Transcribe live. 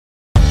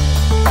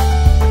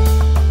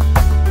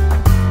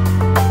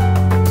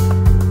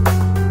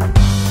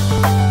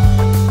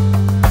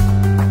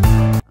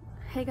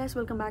guys,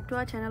 welcome back to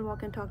our channel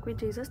Walk and Talk with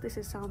Jesus. This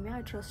is Soumya.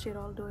 I trust you're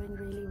all doing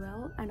really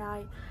well, and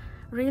I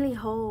really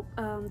hope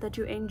that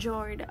you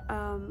enjoyed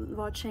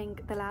watching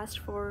the last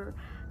four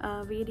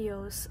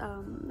videos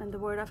and the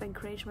word of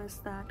encouragement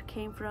that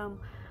came from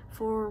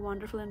four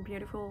wonderful and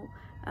beautiful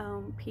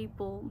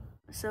people.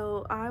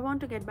 So I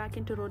want to get back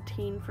into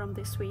routine from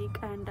this week,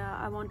 and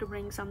I want to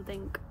bring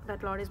something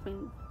that Lord has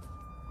been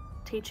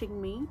teaching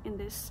me in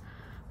this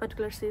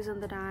particular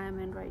season that I am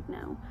in right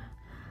now.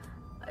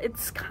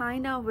 It's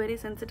kind of a very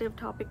sensitive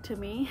topic to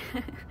me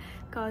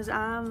because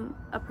I'm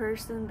a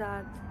person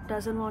that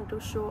doesn't want to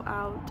show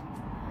out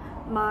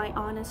my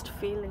honest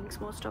feelings.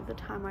 Most of the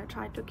time I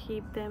try to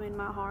keep them in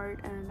my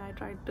heart, and I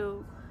try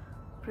to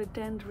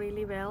pretend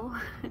really well.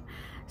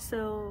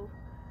 So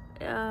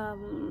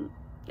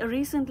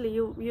recently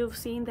you've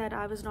seen that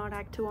I was not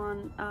active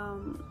on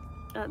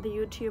the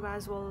YouTube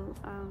as well.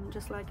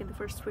 Just like in the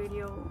first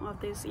video of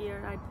this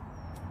year, I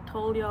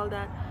told you all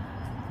that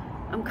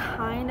I'm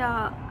kind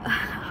of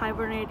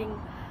hibernating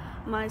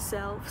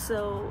myself.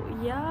 So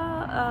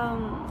yeah,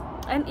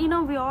 and you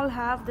know, we all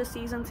have the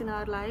seasons in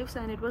our lives,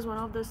 and it was one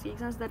of the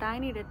seasons that I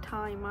needed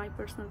time, my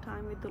personal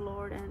time with the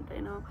Lord, and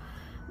you know,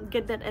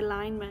 get that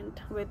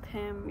alignment with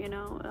Him, you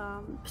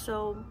know.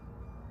 So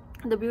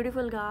the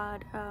beautiful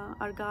God,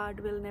 our God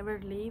will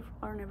never leave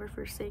or never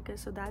forsake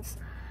us. So that's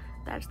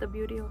the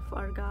beauty of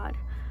our God.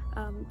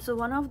 So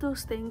one of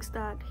those things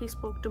that He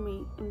spoke to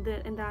me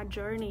in that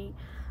journey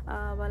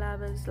while I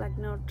was like,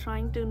 you know,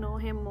 trying to know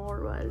Him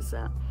more was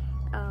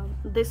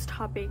this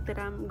topic that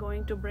I'm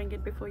going to bring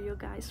it before you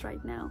guys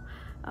right now.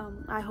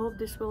 I hope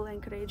this will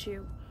encourage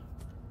you.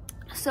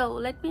 So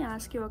let me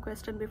ask you a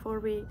question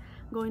before we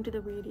go into the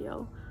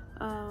video.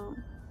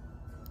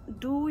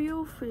 Do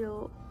you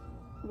feel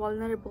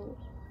vulnerable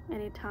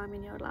anytime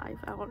in your life,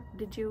 or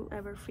did you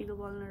ever feel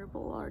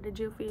vulnerable, or did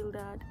you feel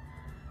that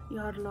you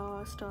are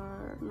lost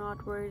or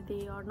not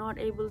worthy or not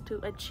able to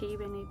achieve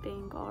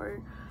anything,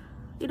 or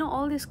you know,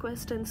 all these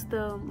questions,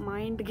 the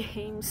mind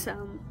games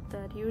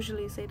that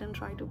usually Satan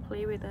try to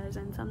play with us.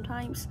 And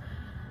sometimes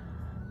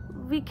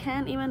we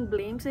can't even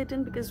blame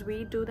Satan because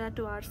we do that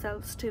to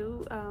ourselves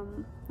too.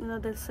 You know,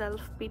 the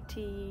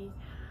self-pity,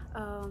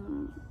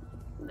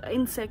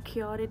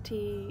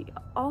 insecurity,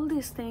 all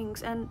these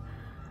things, and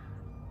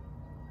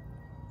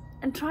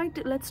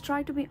let's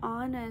try to be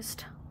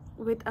honest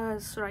with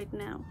us right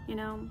now, you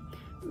know,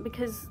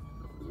 because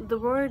the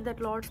word that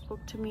Lord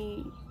spoke to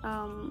me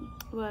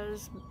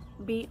was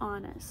be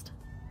honest.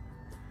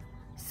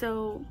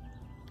 So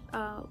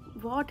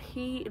what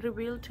He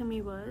revealed to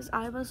me was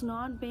I was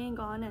not being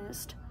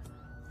honest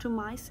to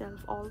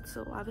myself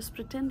also. I was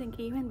pretending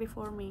even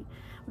before me.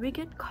 We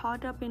get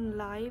caught up in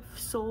life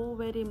so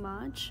very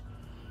much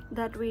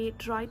that we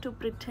try to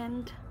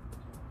pretend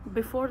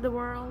before the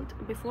world,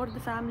 before the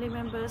family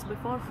members,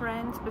 before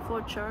friends,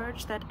 before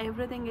church, that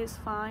everything is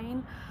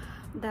fine,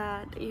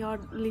 that you're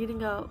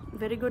leading a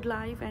very good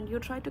life, and you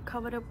try to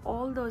cover up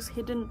all those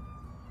hidden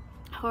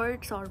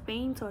hurts or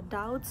pains or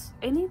doubts,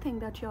 anything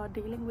that you're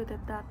dealing with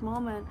at that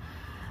moment.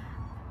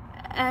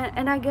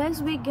 And I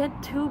guess we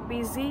get too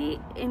busy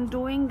in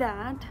doing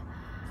that,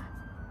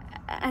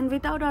 and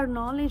without our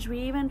knowledge we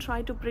even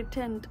try to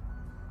pretend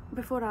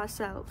before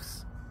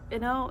ourselves, you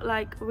know,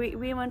 like we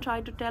even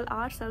try to tell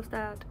ourselves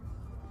that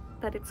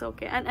it's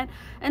okay.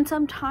 And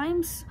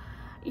sometimes,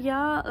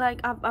 yeah,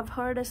 like I've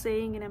heard a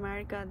saying in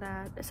America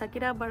that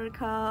Sakira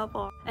Barkap,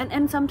 or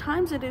and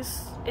sometimes it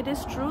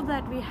is true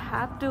that we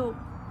have to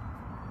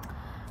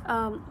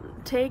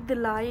take the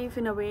life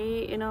in a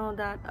way, you know,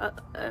 that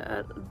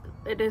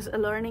it is a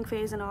learning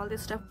phase and all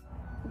this stuff,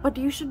 but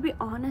you should be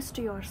honest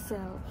to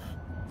yourself.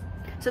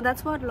 So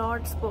that's what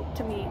Lord spoke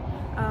to me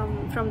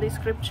from the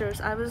scriptures.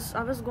 I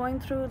was going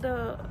through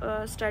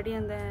the study,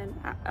 and then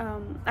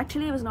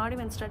actually I was not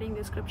even studying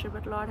the scripture,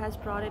 but Lord has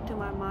brought it to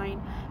my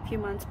mind a few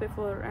months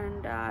before,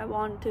 and I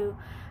want to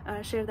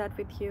share that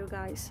with you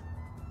guys.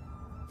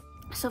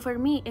 So for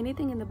me,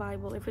 anything in the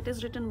Bible, if it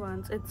is written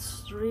once,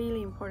 it's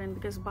really important,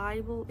 because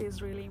Bible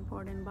is really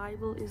important.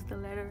 Bible is the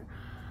letter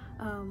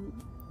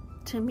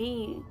to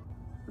me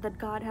that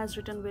God has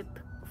written with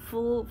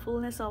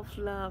fullness of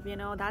love, you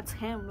know. That's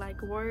Him, like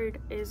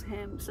word is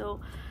Him. So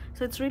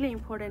it's really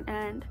important.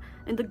 And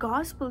in the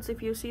Gospels,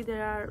 if you see,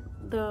 there are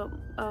the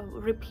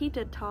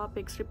repeated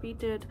topics,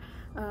 repeated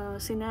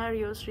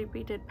scenarios,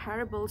 repeated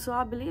parables. So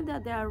I believe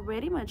that they are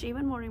very much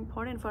even more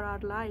important for our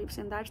lives,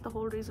 and that's the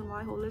whole reason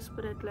why Holy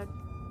Spirit let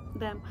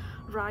them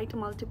write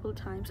multiple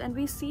times. And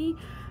we see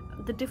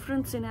the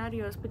different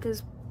scenarios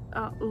because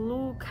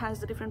Luke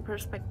has the different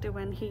perspective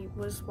when he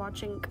was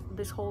watching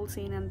this whole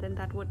scene, and then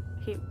that would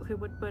he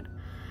would put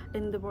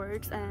in the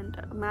words. And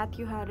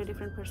Matthew had a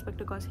different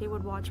perspective because he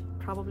would watch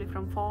probably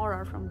from far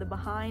or from the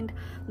behind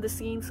the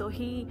scene, so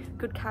he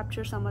could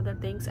capture some other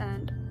things.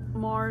 And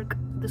Mark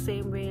the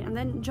same way, and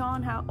then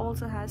John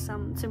also has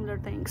some similar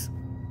things.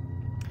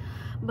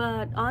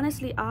 But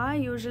honestly, I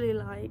usually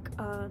like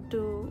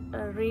to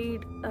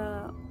read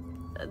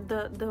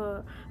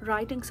the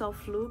writings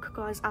of Luke,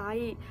 because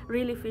I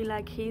really feel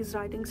like his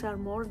writings are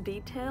more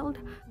detailed.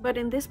 But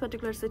in this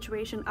particular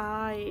situation,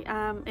 I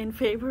am in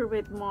favor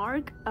with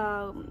Mark.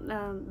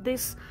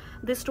 This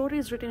story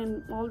is written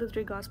in all the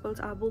three Gospels.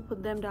 I will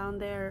put them down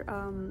there.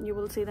 You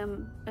will see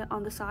them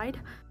on the side.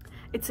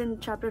 It's in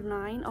chapter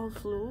 9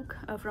 of Luke,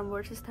 from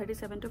verses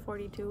 37 to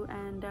 42,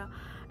 and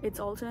it's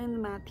also in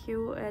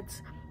Matthew.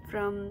 It's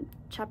from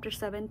chapter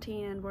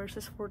 17 and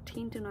verses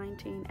 14 to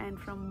 19, and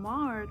from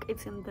Mark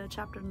it's in the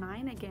chapter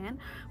 9 again,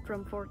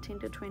 from 14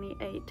 to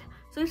 28.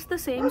 So it's the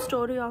same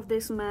story of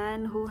this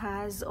man who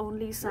has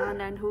only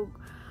son and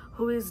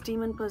who is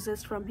demon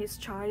possessed from his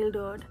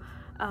childhood,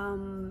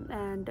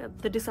 and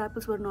the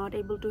disciples were not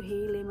able to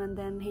heal him, and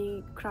then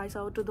he cries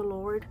out to the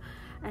Lord,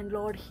 and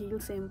Lord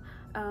heals him.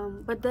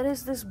 But there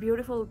is this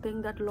beautiful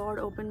thing that Lord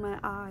opened my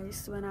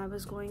eyes when I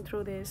was going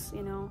through this,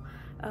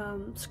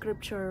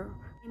 scripture.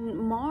 In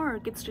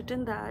Mark, it's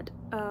written that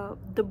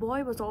the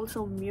boy was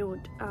also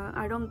mute.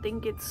 I don't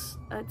think it's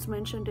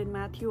mentioned in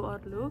Matthew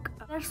or Luke.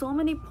 There are so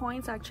many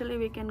points actually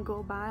we can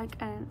go back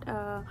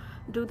and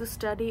do the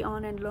study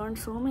on and learn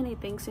so many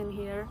things in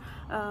here.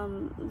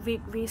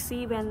 We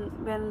see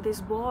when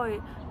this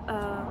boy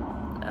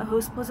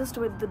who's possessed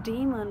with the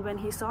demon, when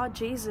he saw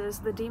Jesus,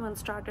 the demon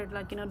started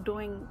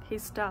doing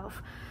his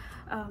stuff.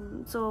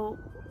 So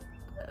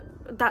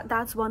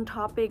that's one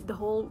topic, the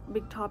whole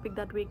big topic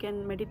that we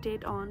can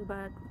meditate on,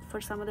 but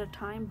for some other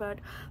time. But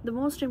the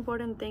most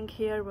important thing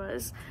here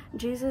was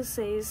Jesus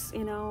says,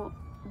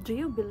 do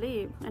you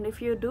believe? And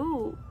if you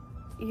do,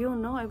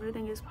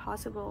 everything is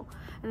possible.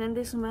 And then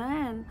this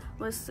man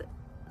was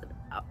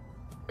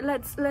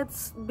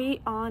let's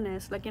be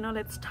honest,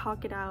 let's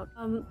talk it out.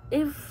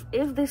 If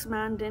this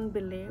man didn't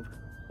believe,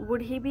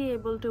 would he be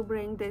able to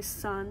bring this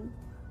son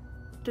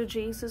to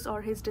Jesus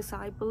or his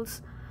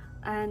disciples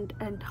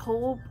and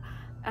hope?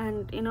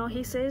 And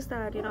he says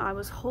that I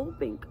was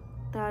hoping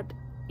that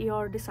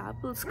your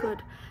disciples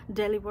could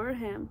deliver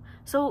him.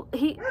 So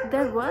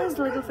there was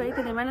little faith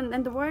in him,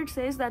 and the word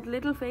says that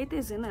little faith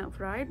is enough,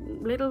 right?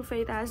 Little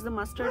faith as the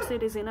mustard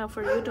seed is enough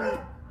for you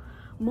to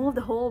move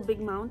the whole big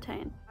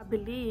mountain. I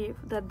believe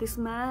that this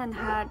man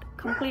had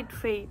complete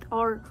faith,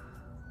 or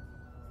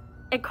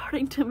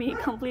according to me,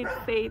 complete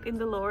faith in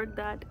the Lord,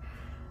 that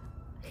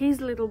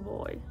his little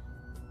boy,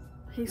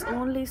 his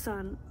only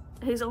son,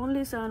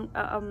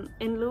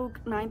 in Luke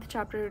 9th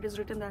chapter it is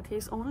written that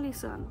his only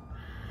son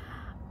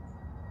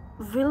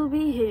will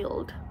be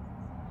healed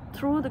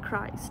through the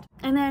Christ.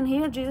 And then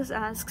here Jesus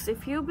asks,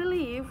 if you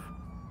believe,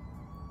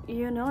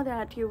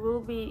 that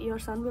your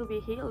son will be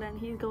healed. And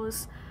he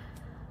goes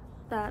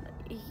that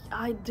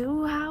I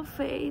do have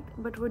faith,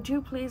 but would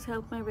you please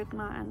help me with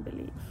my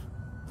unbelief?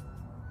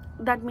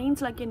 That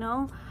means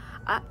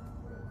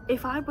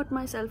if I put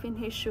myself in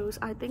his shoes,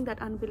 I think that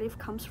unbelief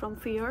comes from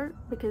fear,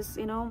 because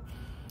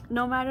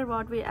no matter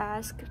what we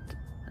ask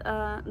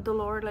the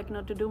Lord,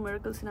 to do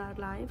miracles in our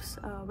lives,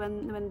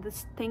 when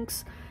these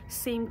things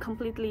seem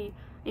completely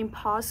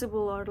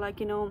impossible, or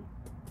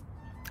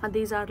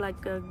these are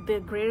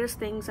the greatest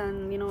things,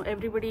 and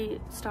everybody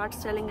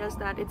starts telling us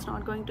that it's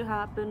not going to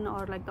happen,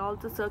 or all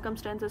the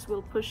circumstances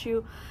will push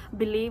you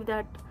believe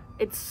that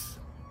it's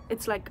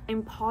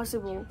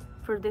impossible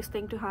for this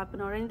thing to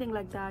happen, or anything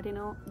like that.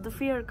 The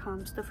fear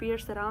comes, the fear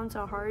surrounds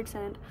our hearts,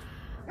 and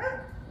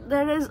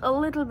there is a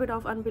little bit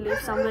of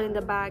unbelief somewhere in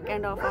the back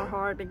end of our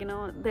heart.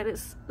 There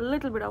is a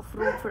little bit of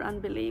room for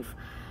unbelief.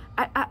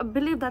 I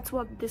believe that's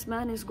what this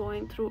man is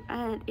going through,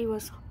 and it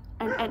was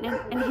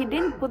and he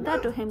didn't put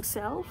that to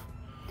himself.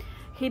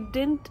 He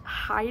didn't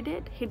hide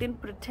it, he didn't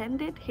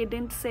pretend it, he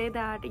didn't say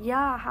that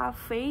I have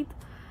faith,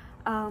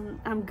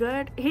 I'm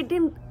good.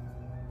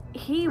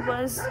 He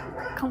was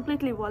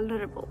completely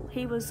vulnerable.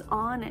 He was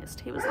honest.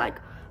 He was like,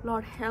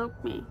 Lord,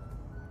 help me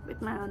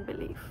with my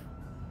unbelief.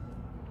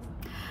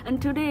 And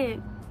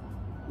today,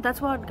 that's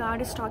what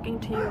God is talking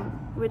to you,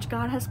 which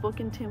God has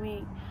spoken to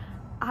me.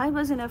 I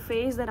was in a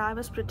phase that I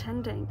was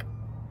pretending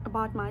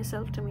about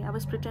myself to me. I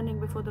was pretending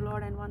before the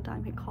Lord, and one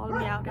time he called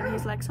me out and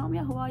he's like,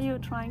 Soumya, who are you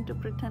trying to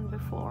pretend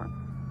before?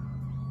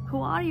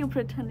 Who are you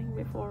pretending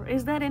before?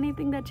 Is there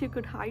anything that you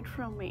could hide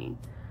from me?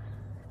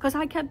 Because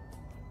I kept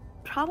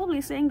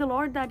probably saying the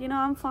Lord that,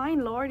 I'm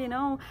fine, Lord,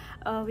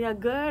 we are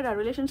good, our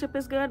relationship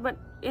is good. But,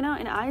 in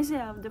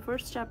Isaiah, the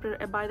first chapter,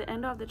 by the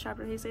end of the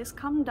chapter, he says,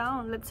 come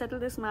down, let's settle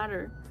this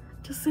matter.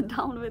 Just sit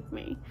down with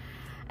me.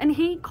 And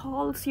he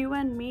calls you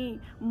and me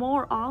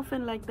more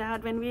often like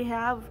that when we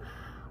have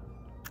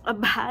a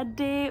bad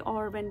day,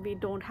 or when we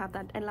don't have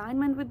that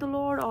alignment with the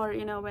Lord, or,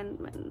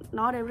 when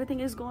not everything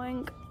is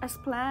going as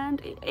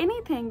planned,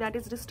 anything that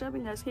is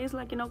disturbing us. He's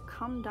like,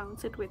 come down,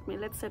 sit with me,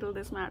 let's settle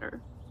this matter.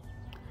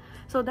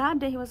 So that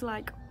day he was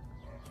like,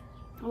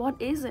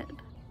 what is it?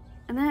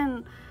 And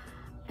then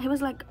he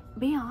was like,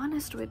 be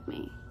honest with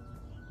me.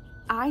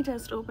 I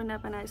just opened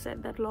up and I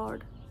said that,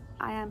 Lord,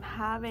 I am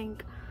having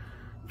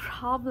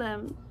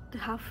problem to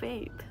have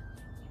faith.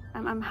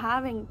 I'm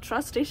having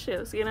trust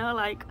issues,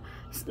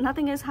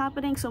 nothing is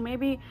happening. So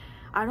maybe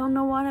I don't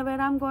know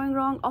where I'm going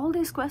wrong. All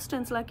these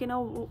questions, like, you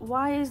know,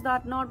 why is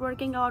that not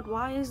working out?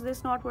 Why is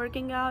this not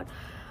working out?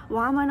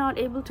 Why am I not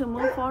able to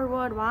move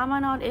forward? Why am I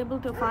not able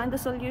to find the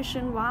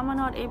solution? Why am I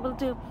not able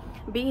to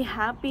be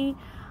happy?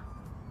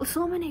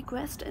 So many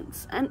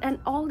questions, and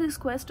all these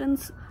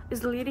questions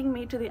is leading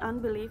me to the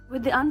unbelief.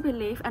 With the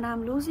unbelief, and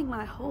I'm losing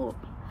my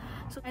hope.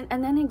 So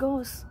and then he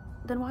goes,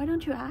 then why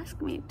don't you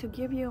ask me to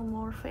give you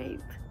more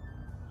faith?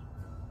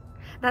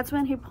 That's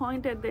when he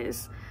pointed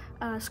this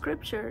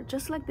scripture,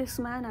 just like this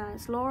man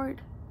asked,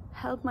 Lord,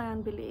 help my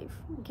unbelief,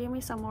 give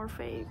me some more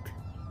faith.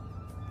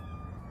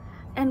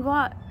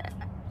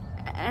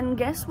 And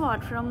guess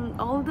what? From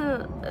all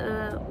the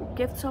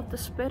gifts of the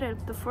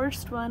Spirit, the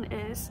first one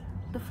is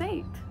the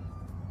faith.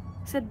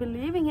 He said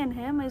believing in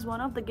him is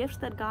one of the gifts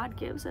that God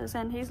gives us,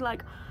 and he's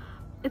like,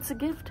 it's a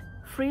gift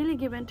freely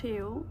given to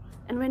you,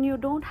 and when you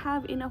don't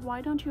have enough,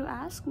 why don't you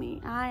ask me?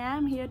 I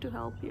am here to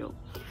help you.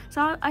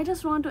 So I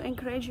just want to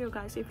encourage you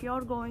guys, if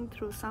you're going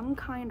through some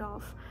kind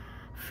of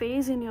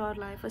phase in your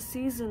life, a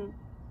season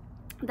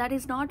that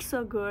is not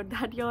so good,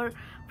 that you're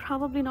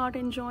probably not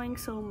enjoying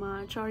so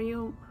much, or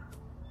you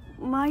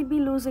might be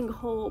losing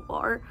hope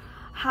or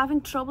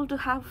having trouble to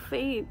have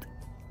faith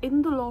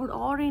in the Lord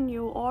or in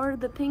you, or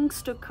the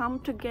things to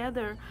come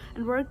together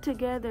and work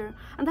together,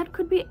 and that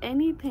could be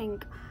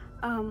anything.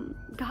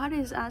 God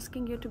is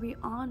asking you to be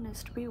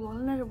honest, be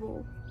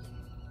vulnerable.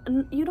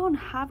 And you don't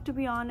have to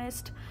be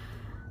honest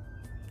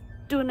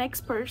to the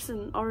next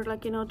person, or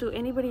like, you know, to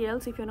anybody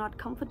else. If you're not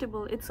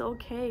comfortable, it's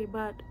okay,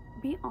 but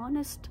be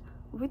honest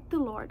with the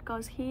Lord,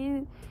 because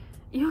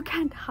you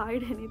can't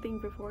hide anything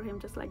before him,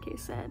 just like he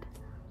said.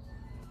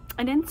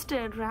 And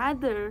instead,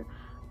 rather,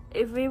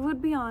 if we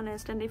would be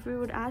honest and if we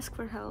would ask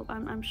for help,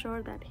 I'm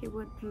sure that he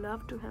would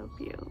love to help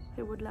you.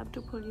 He would love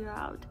to pull you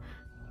out.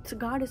 So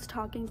God is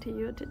talking to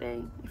you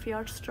today. If you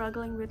are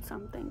struggling with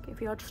something, if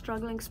you are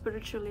struggling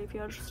spiritually, if you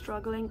are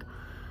struggling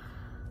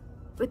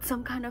with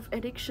some kind of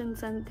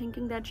addictions and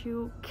thinking that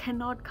you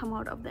cannot come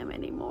out of them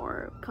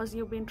anymore because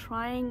you've been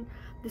trying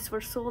this for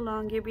so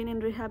long, you've been in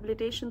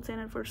rehabilitation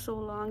center for so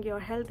long, your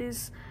health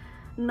is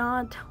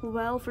not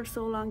well for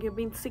so long, you've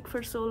been sick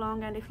for so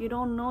long, and if you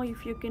don't know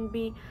if you can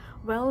be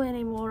well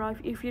anymore, or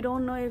if you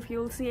don't know if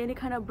you'll see any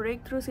kind of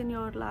breakthroughs in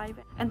your life,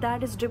 and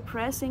that is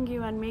depressing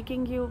you and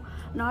making you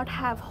not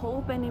have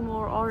hope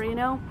anymore, or you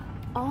know,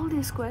 all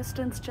these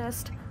questions,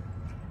 just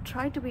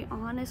try to be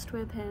honest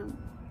with him,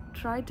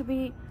 try to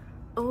be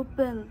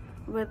open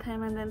with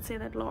him, and then say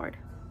that, Lord,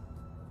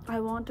 I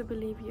want to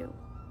believe you,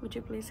 would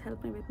you please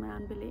help me with my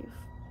unbelief?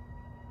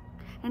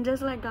 And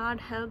just like God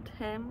helped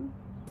him,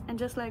 and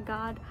just like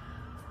God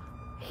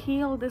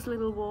healed this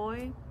little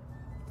boy,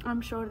 I'm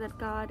sure that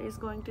God is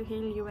going to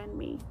heal you and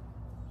me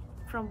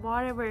from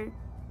whatever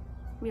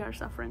we are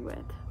suffering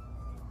with.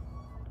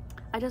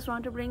 I just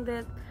want to bring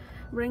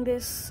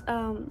this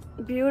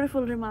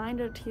beautiful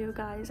reminder to you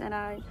guys, and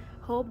I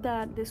hope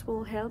that this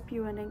will help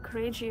you and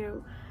encourage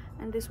you,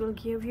 and this will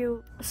give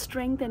you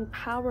strength and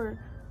power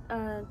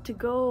to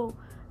go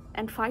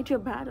and fight your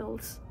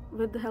battles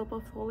with the help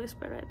of Holy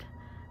Spirit.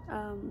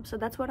 So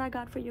that's what I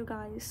got for you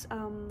guys.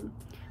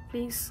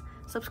 Please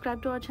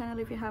subscribe to our channel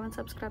if you haven't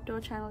subscribed to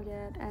our channel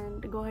yet,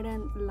 and go ahead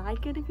and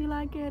like it if you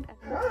like it.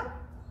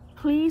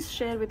 Please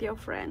share with your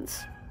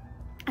friends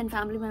and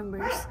family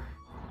members.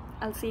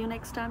 I'll see you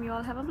next time. You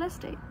all have a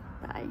blessed day.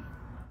 Bye.